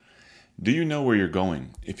Do you know where you're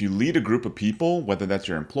going? If you lead a group of people, whether that's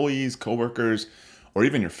your employees, coworkers, or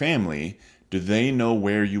even your family, do they know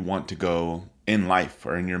where you want to go in life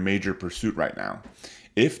or in your major pursuit right now?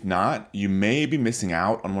 If not, you may be missing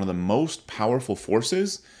out on one of the most powerful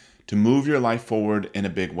forces to move your life forward in a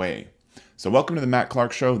big way. So welcome to the Matt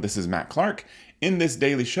Clark Show. This is Matt Clark. In this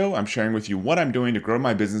daily show, I'm sharing with you what I'm doing to grow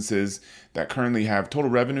my businesses that currently have total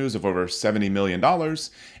revenues of over $70 million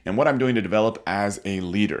and what I'm doing to develop as a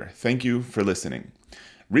leader. Thank you for listening.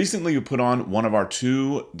 Recently, we put on one of our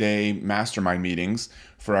 2-day mastermind meetings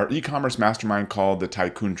for our e-commerce mastermind called the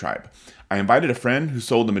Tycoon Tribe. I invited a friend who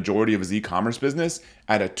sold the majority of his e-commerce business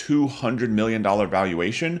at a $200 million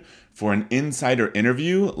valuation for an insider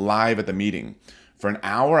interview live at the meeting. For an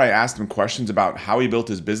hour, I asked him questions about how he built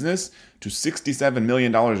his business to $67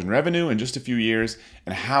 million in revenue in just a few years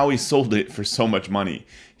and how he sold it for so much money.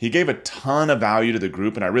 He gave a ton of value to the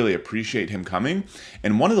group, and I really appreciate him coming.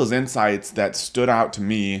 And one of those insights that stood out to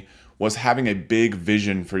me was having a big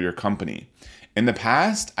vision for your company. In the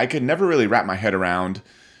past, I could never really wrap my head around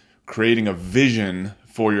creating a vision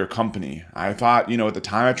for your company. I thought, at the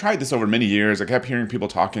time, I tried this over many years. I kept hearing people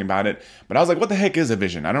talking about it, but I was like, what the heck is a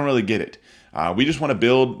vision? I don't really get it. We just want to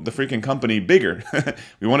build the freaking company bigger.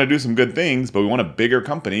 We want to do some good things, but we want a bigger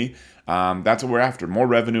company. That's what we're after. More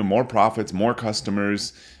revenue, more profits, more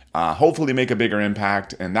customers, hopefully make a bigger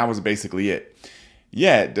impact. And that was basically it.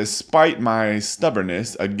 Yet, despite my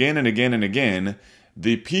stubbornness, again and again and again,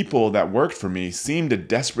 the people that worked for me seemed to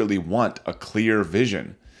desperately want a clear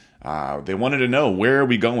vision. They wanted to know, where are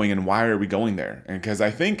we going and why are we going there? And because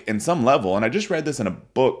I think in some level, and I just read this in a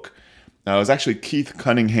book, it was actually Keith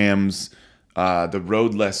Cunningham's The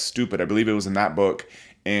Road Less Stupid. I believe it was in that book.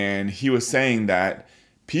 And he was saying that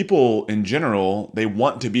people in general, they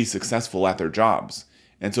want to be successful at their jobs.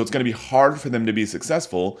 And so it's going to be hard for them to be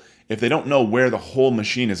successful if they don't know where the whole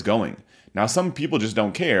machine is going. Now, some people just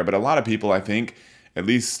don't care, but a lot of people, I think, at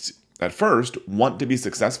least at first, want to be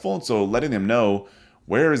successful. And so letting them know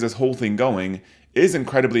where is this whole thing going is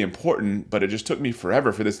incredibly important, but it just took me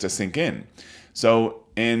forever for this to sink in. So,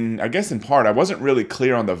 I guess in part, I wasn't really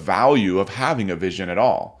clear on the value of having a vision at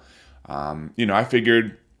all. I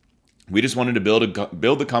figured we just wanted to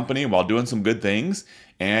build the company while doing some good things.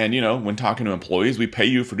 And, when talking to employees, we pay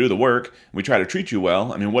you for do the work. We try to treat you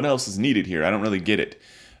well. I mean, what else is needed here? I don't really get it.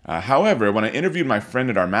 However, when I interviewed my friend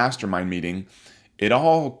at our mastermind meeting, it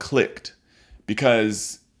all clicked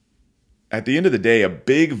because at the end of the day, a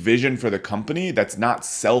big vision for the company that's not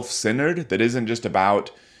self-centered, that isn't just about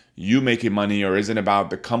you making money or isn't about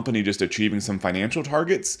the company just achieving some financial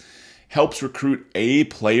targets, helps recruit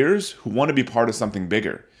players who want to be part of something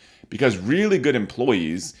bigger. Because really good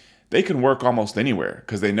employees, they can work almost anywhere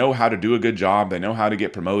because they know how to do a good job. They know how to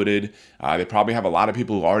get promoted. They probably have a lot of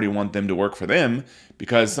people who already want them to work for them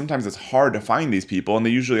because sometimes it's hard to find these people and they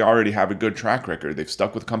usually already have a good track record. They've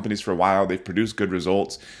stuck with companies for a while. They've produced good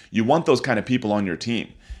results. You want those kind of people on your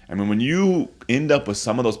team. I mean, when you end up with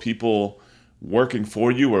some of those people working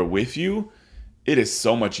for you or with you, it is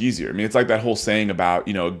so much easier. I mean, it's like that whole saying about,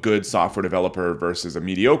 a good software developer versus a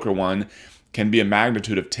mediocre one can be a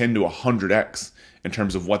magnitude of 10 to 100x in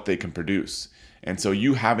terms of what they can produce. And so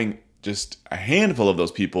you having just a handful of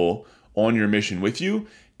those people on your mission with you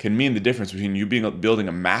can mean the difference between you building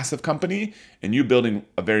a massive company and you building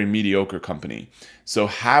a very mediocre company. So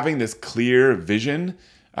having this clear vision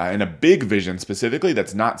and a big vision specifically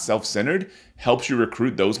that's not self-centered helps you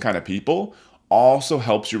recruit those kind of people. Also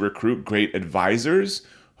helps you recruit great advisors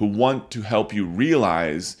who want to help you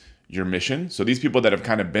realize your mission. So these people that have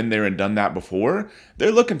kind of been there and done that before, they're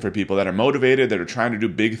looking for people that are motivated, that are trying to do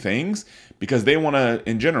big things because they want to,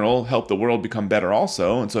 in general, help the world become better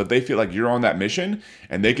also. And so if they feel like you're on that mission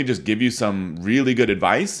and they can just give you some really good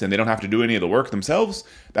advice and they don't have to do any of the work themselves,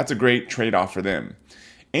 that's a great trade-off for them.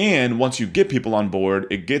 And once you get people on board,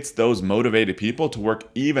 it gets those motivated people to work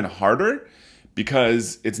even harder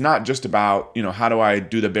because it's not just about, how do I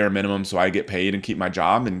do the bare minimum so I get paid and keep my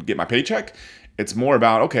job and get my paycheck? It's more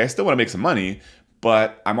about, okay, I still want to make some money,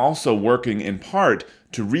 but I'm also working in part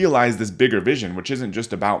to realize this bigger vision, which isn't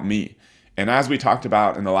just about me. And as we talked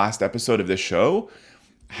about in the last episode of this show,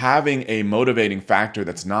 having a motivating factor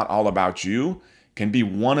that's not all about you can be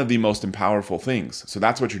one of the most powerful things. So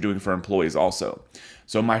that's what you're doing for employees also.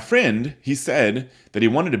 So my friend, he said that he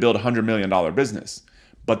wanted to build a $100 million business.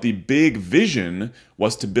 But the big vision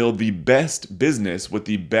was to build the best business with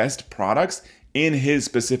the best products in his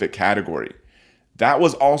specific category. That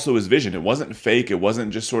was also his vision. It wasn't fake. It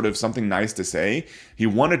wasn't just sort of something nice to say. He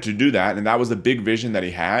wanted to do that, and that was the big vision that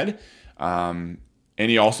he had. And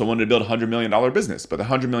he also wanted to build a $100 million business. But the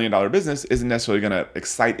 $100 million business isn't necessarily going to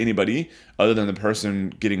excite anybody other than the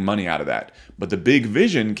person getting money out of that. But the big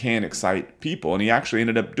vision can excite people. And he actually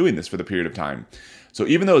ended up doing this for the period of time. So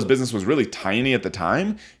even though his business was really tiny at the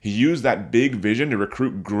time, he used that big vision to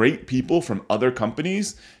recruit great people from other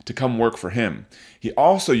companies to come work for him. He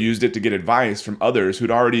also used it to get advice from others who'd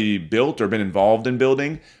already built or been involved in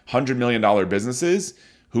building $100 million businesses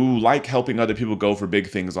who like helping other people go for big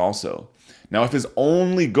things also. Now, if his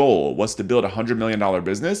only goal was to build a $100 million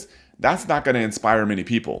business, that's not going to inspire many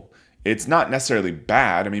people. It's not necessarily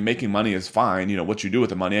bad. I mean, making money is fine. You know, what you do with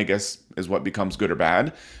the money, I guess, is what becomes good or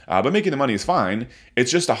bad. But making the money is fine.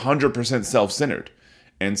 It's just 100% self-centered.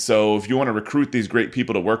 And so if you want to recruit these great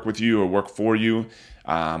people to work with you or work for you,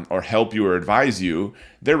 or help you or advise you,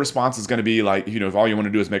 their response is going to be like, if all you want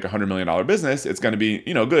to do is make a $100 million business, it's going to be,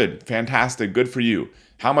 good, fantastic, good for you.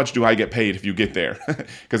 How much do I get paid if you get there?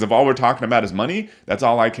 Because if all we're talking about is money, that's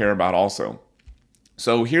all I care about also.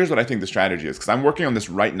 So here's what I think the strategy is, because I'm working on this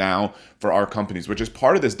right now for our companies, which is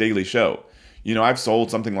part of this daily show. I've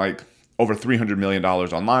sold something like over $300 million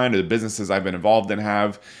online, or the businesses I've been involved in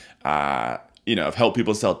have. I've helped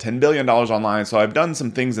people sell $10 billion online. So I've done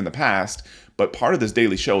some things in the past, but part of this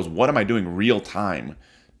daily show is what am I doing real time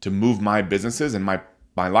to move my businesses and my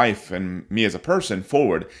life and me as a person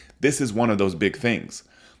forward. This is one of those big things.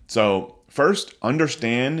 So first,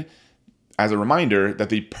 understand as a reminder that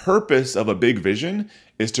the purpose of a big vision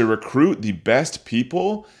is to recruit the best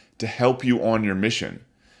people to help you on your mission.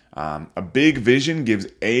 A big vision gives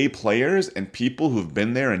A players and people who've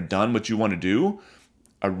been there and done what you want to do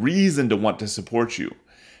a reason to want to support you.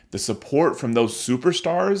 The support from those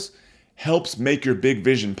superstars helps make your big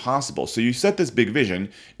vision possible. So you set this big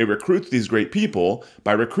vision, it recruits these great people.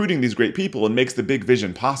 By recruiting these great people, it makes the big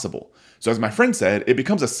vision possible. So as my friend said, it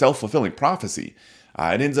becomes a self-fulfilling prophecy.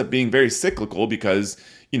 It ends up being very cyclical because,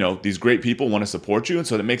 these great people want to support you. And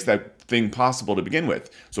so it makes that thing possible to begin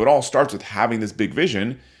with. So it all starts with having this big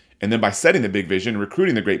vision. And then by setting the big vision,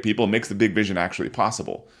 recruiting the great people, it makes the big vision actually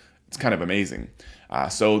possible. It's kind of amazing.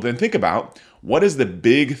 So then think about, what is the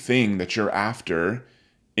big thing that you're after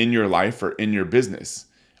in your life or in your business?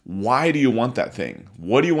 Why do you want that thing?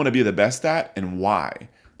 What do you want to be the best at, and why?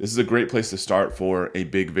 This is a great place to start for a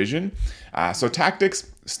big vision. So tactics,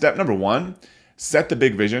 step number 1, set the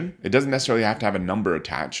big vision. It doesn't necessarily have to have a number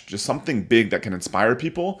attached, just something big that can inspire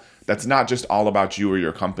people that's not just all about you or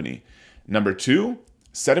your company. Number 2,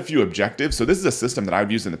 set a few objectives. So this is a system that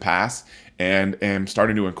I've used in the past and am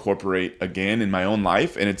starting to incorporate again in my own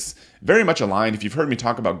life. And it's very much aligned. If you've heard me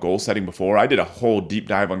talk about goal setting before, I did a whole deep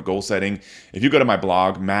dive on goal setting. If you go to my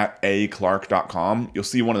blog, mattaclark.com, you'll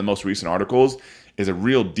see one of the most recent articles is a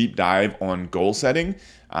real deep dive on goal setting.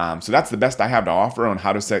 So that's the best I have to offer on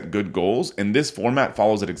how to set good goals. And this format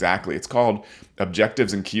follows it exactly. It's called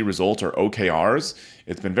Objectives and Key Results, or OKRs.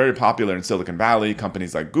 It's been very popular in Silicon Valley.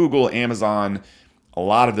 Companies like Google, Amazon, a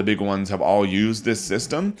lot of the big ones have all used this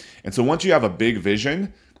system. And so once you have a big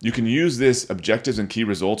vision, you can use this Objectives and Key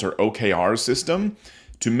Results, or OKR system,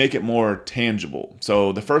 to make it more tangible.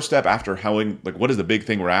 So the first step after what is the big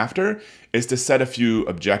thing we're after, is to set a few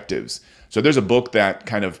objectives. So there's a book that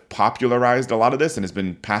kind of popularized a lot of this and has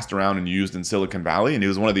been passed around and used in Silicon Valley. And he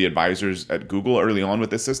was one of the advisors at Google early on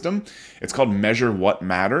with this system. It's called Measure What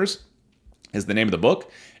Matters, is the name of the book.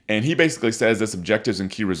 And he basically says this Objectives and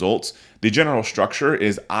Key Results. The general structure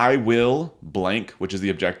is I will blank, which is the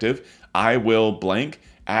objective. I will blank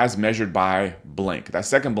as measured by blank. That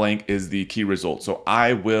second blank is the key result. So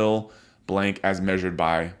I will blank as measured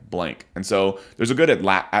by blank. And so there's a good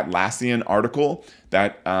Atlassian article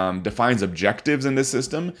that defines objectives in this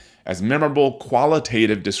system as memorable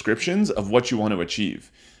qualitative descriptions of what you want to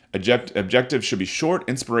achieve. Objectives should be short,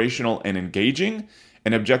 inspirational, and engaging.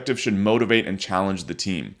 An objective should motivate and challenge the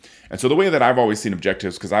team. And so the way that I've always seen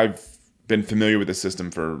objectives, because I've been familiar with the system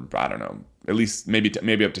for, I don't know, at least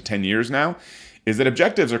maybe up to 10 years now, is that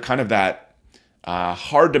objectives are kind of that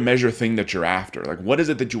hard to measure thing that you're after. Like, what is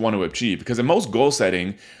it that you want to achieve? Because in most goal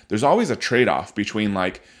setting, there's always a trade-off between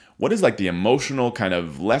what is the emotional kind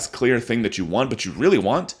of less clear thing that you want, but you really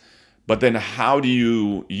want, but then how do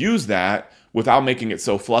you use that without making it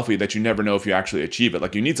so fluffy that you never know if you actually achieve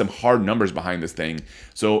it? You need some hard numbers behind this thing.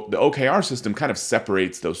 So the OKR system kind of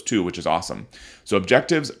separates those two, which is awesome. So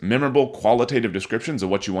objectives, memorable qualitative descriptions of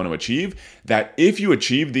what you want to achieve, that if you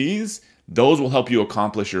achieve these, those will help you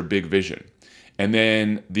accomplish your big vision. And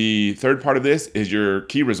then the third part of this is your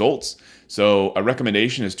key results. So a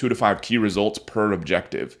recommendation is 2 to 5 key results per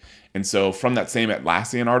objective. And so from that same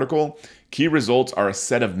Atlassian article, key results are a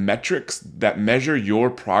set of metrics that measure your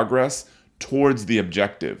progress towards the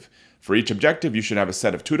objective. For each objective, you should have a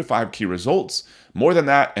set of 2 to 5 key results. More than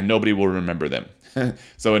that, and nobody will remember them.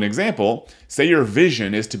 So an example, say your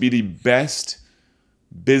vision is to be the best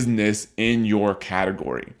business in your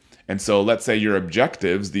category. And so let's say your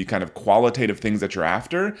objectives, the kind of qualitative things that you're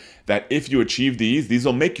after, that if you achieve these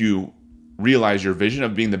will make you realize your vision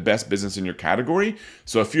of being the best business in your category.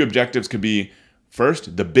 So a few objectives could be,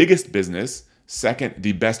 first, the biggest business; second,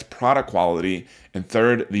 the best product quality; and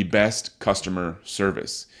third, the best customer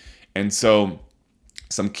service. And so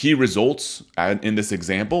some key results in this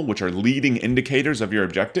example, which are leading indicators of your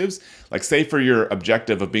objectives, like say for your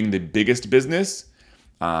objective of being the biggest business,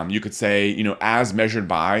 you could say, as measured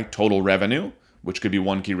by total revenue, which could be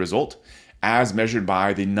one key result, as measured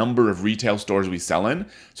by the number of retail stores we sell in.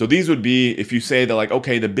 So these would be, if you say that like,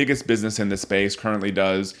 okay, the biggest business in this space currently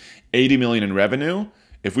does 80 million in revenue.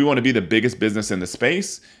 If we want to be the biggest business in the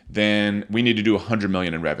space, then we need to do 100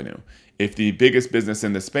 million in revenue. If the biggest business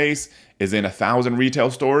in the space is in 1,000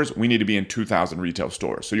 retail stores, we need to be in 2,000 retail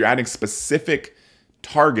stores. So you're adding specific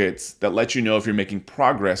targets that let you know if you're making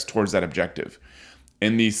progress towards that objective.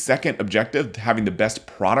 In the second objective, having the best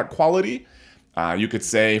product quality, you could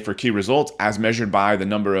say for key results, as measured by the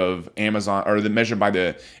number of Amazon, or measured by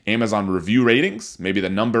the Amazon review ratings, maybe the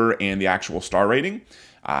number and the actual star rating.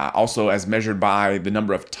 Also as measured by the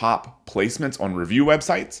number of top placements on review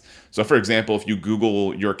websites. So for example, if you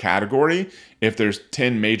Google your category, if there's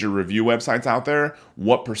 10 major review websites out there,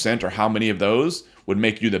 what percent or how many of those would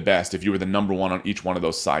make you the best if you were the number one on each one of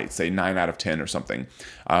those sites, say 9 out of 10 or something.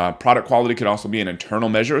 Product quality could also be an internal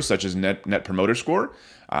measure, such as net promoter score.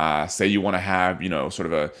 Say you want to have, sort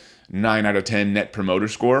of a 9 out of 10 net promoter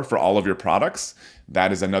score for all of your products.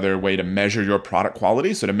 That is another way to measure your product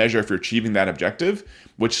quality. So to measure if you're achieving that objective,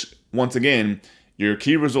 which once again, your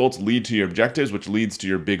key results lead to your objectives, which leads to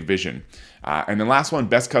your big vision. And then last one,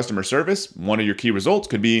 best customer service. One of your key results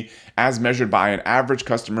could be as measured by an average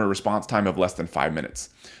customer response time of less than 5 minutes.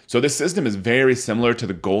 So this system is very similar to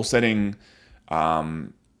the goal setting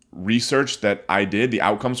research that I did, the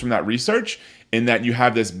outcomes from that research, in that you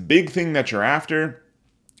have this big thing that you're after.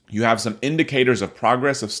 You have some indicators of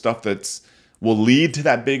progress of stuff that's will lead to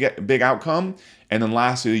that big outcome. And then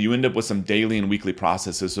lastly, you end up with some daily and weekly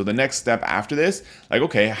processes. So the next step after this, like,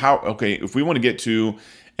 if we want to get to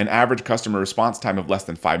an average customer response time of less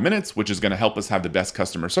than 5 minutes, which is going to help us have the best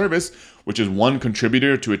customer service, which is one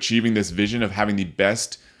contributor to achieving this vision of having the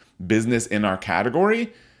best business in our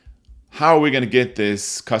category, how are we going to get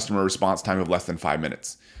this customer response time of less than 5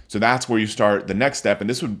 minutes? So that's where you start the next step. And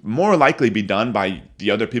this would more likely be done by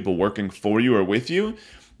the other people working for you or with you.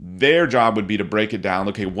 Their job would be to break it down.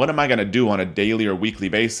 Okay, what am I going to do on a daily or weekly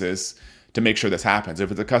basis to make sure this happens? If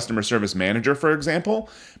it's a customer service manager, for example,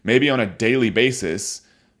 maybe on a daily basis,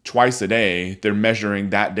 twice a day, they're measuring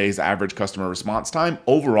that day's average customer response time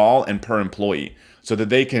overall and per employee so that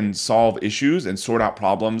they can solve issues and sort out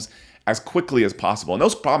problems as quickly as possible. And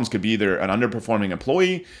those problems could be either an underperforming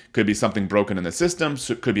employee, could be something broken in the system,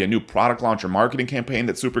 so it could be a new product launch or marketing campaign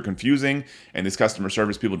that's super confusing and these customer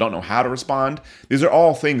service people don't know how to respond. These are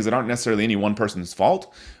all things that aren't necessarily any one person's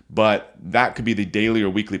fault, but that could be the daily or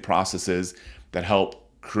weekly processes that help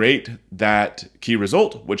create that key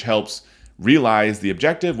result, which helps realize the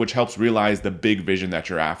objective, which helps realize the big vision that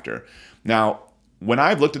you're after. Now, when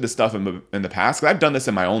I've looked at this stuff in the past, 'cause I've done this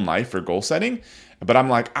in my own life for goal setting, but I'm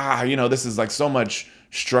like, this is like so much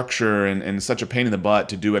structure and such a pain in the butt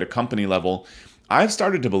to do at a company level. I've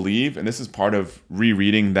started to believe, and this is part of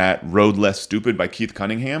rereading that Road Less Stupid by Keith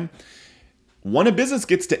Cunningham, when a business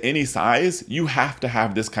gets to any size, you have to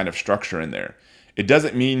have this kind of structure in there. It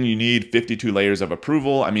doesn't mean you need 52 layers of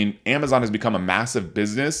approval. I mean, Amazon has become a massive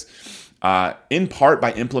business, in part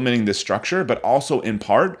by implementing this structure, but also in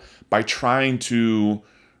part by trying to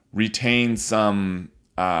retain some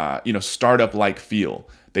startup-like feel.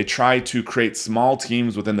 They try to create small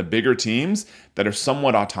teams within the bigger teams that are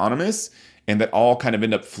somewhat autonomous and that all kind of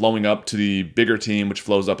end up flowing up to the bigger team, which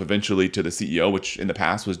flows up eventually to the CEO, which in the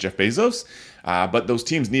past was Jeff Bezos. But those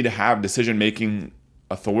teams need to have decision-making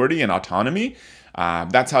authority and autonomy.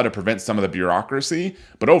 That's how to prevent some of the bureaucracy.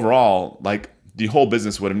 But overall, the whole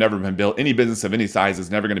business would have never been built. Any business of any size is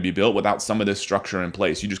never going to be built without some of this structure in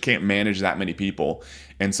place. You just can't manage that many people.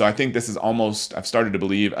 And so I think this is almost, I've started to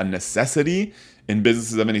believe, a necessity in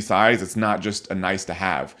businesses of any size. It's not just a nice to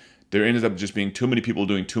have. There ends up just being too many people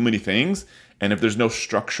doing too many things. And if there's no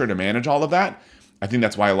structure to manage all of that, I think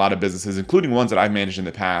that's why a lot of businesses, including ones that I've managed in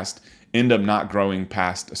the past, end up not growing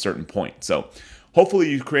past a certain point. So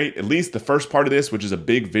hopefully you create at least the first part of this, which is a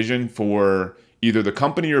big vision for either the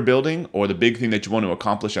company you're building or the big thing that you want to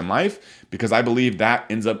accomplish in life, because I believe that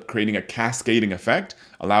ends up creating a cascading effect,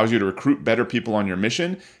 allows you to recruit better people on your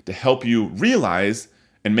mission to help you realize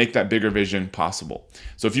and make that bigger vision possible.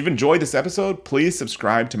 So if you've enjoyed this episode, please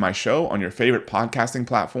subscribe to my show on your favorite podcasting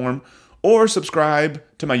platform or subscribe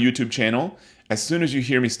to my YouTube channel as soon as you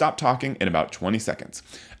hear me stop talking in about 20 seconds.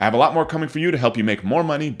 I have a lot more coming for you to help you make more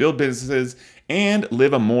money, build businesses, and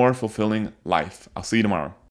live a more fulfilling life. I'll see you tomorrow.